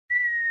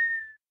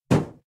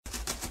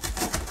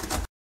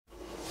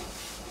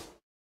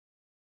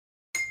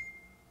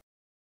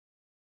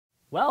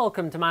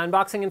Welcome to my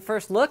unboxing and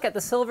first look at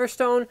the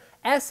Silverstone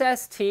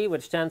SST,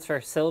 which stands for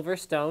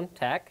Silverstone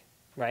Tech,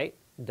 right?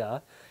 Duh.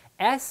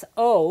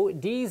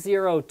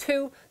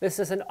 SOD02. This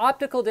is an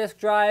optical disc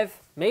drive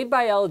made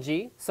by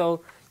LG.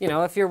 So,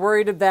 if you're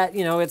worried that,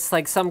 it's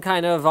like some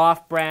kind of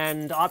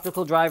off-brand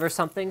optical drive or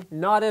something,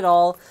 not at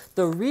all.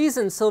 The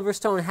reason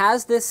Silverstone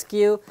has this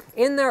SKU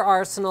in their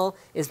arsenal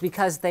is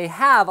because they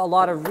have a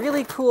lot of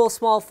really cool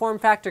small form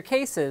factor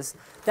cases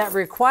that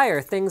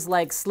require things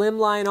like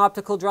Slimline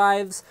optical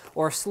drives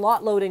or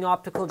slot loading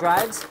optical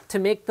drives to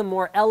make them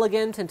more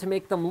elegant and to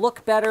make them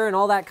look better and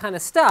all that kind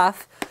of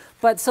stuff.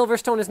 But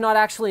Silverstone is not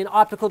actually an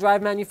optical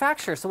drive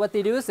manufacturer. So what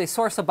they do is they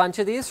source a bunch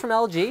of these from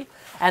LG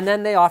and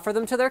then they offer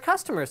them to their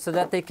customers so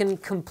that they can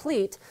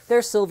complete their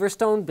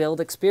Silverstone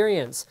build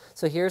experience.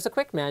 So here's a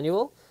quick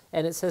manual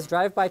and it says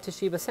drive by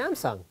Toshiba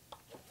Samsung.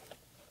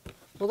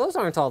 Well, those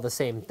aren't all the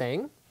same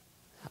thing.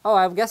 Oh,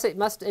 I guess it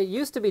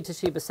used to be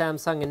Toshiba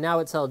Samsung and now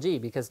it's LG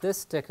because this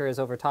sticker is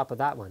over top of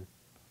that one.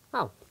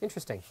 Oh,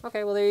 interesting.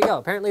 Okay, well there you go.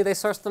 Apparently they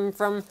source them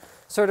from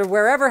sort of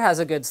wherever has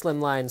a good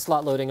Slimline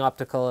slot loading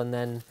optical and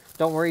then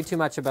don't worry too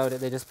much about it.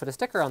 They just put a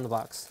sticker on the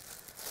box.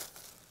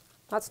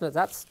 That's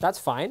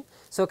fine.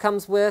 So it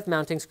comes with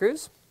mounting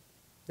screws.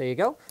 There you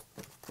go.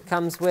 It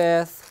comes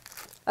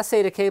with a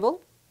SATA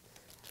cable.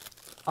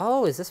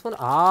 Oh, is this one?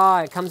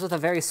 Ah, it comes with a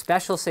very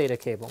special SATA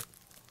cable.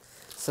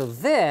 So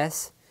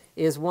this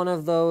is one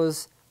of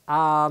those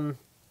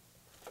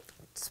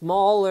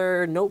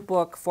smaller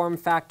notebook form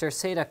factor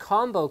SATA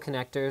combo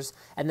connectors,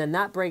 and then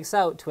that breaks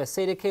out to a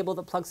SATA cable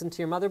that plugs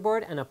into your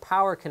motherboard and a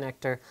power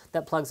connector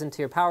that plugs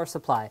into your power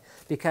supply.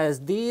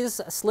 Because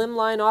these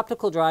Slimline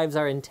optical drives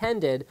are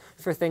intended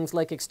for things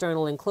like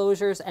external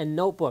enclosures and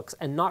notebooks,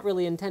 and not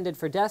really intended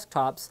for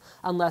desktops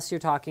unless you're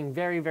talking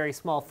very, very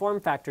small form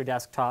factor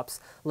desktops,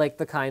 like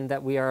the kind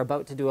that we are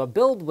about to do a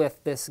build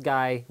with this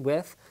guy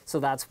with, so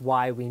that's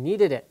why we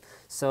needed it.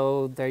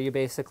 So there you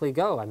basically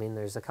go. I mean,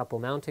 there's a couple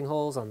mounting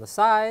holes on the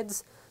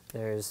sides,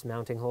 there's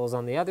mounting holes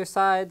on the other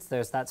sides,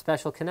 there's that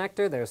special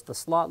connector, there's the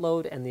slot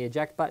load and the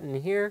eject button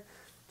here,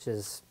 which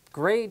is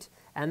great.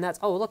 And that's,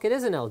 oh look, it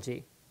is an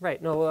LG.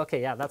 Right, no,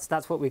 okay, yeah,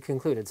 that's what we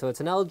concluded. So it's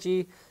an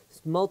LG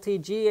multi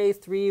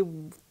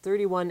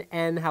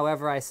GA331N,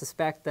 however, I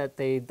suspect that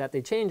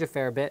they change a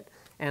fair bit,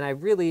 and I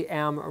really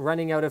am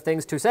running out of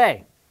things to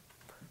say.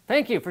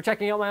 Thank you for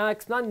checking out my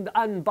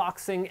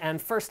unboxing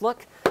and first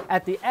look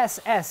at the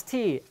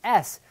SST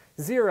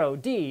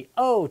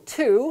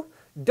S0D02.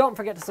 Don't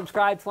forget to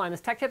subscribe to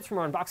Linus Tech Tips for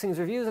more unboxings,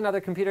 reviews, and other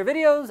computer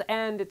videos,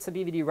 and it's a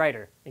DVD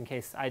writer, in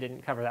case I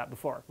didn't cover that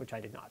before, which I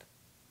did not.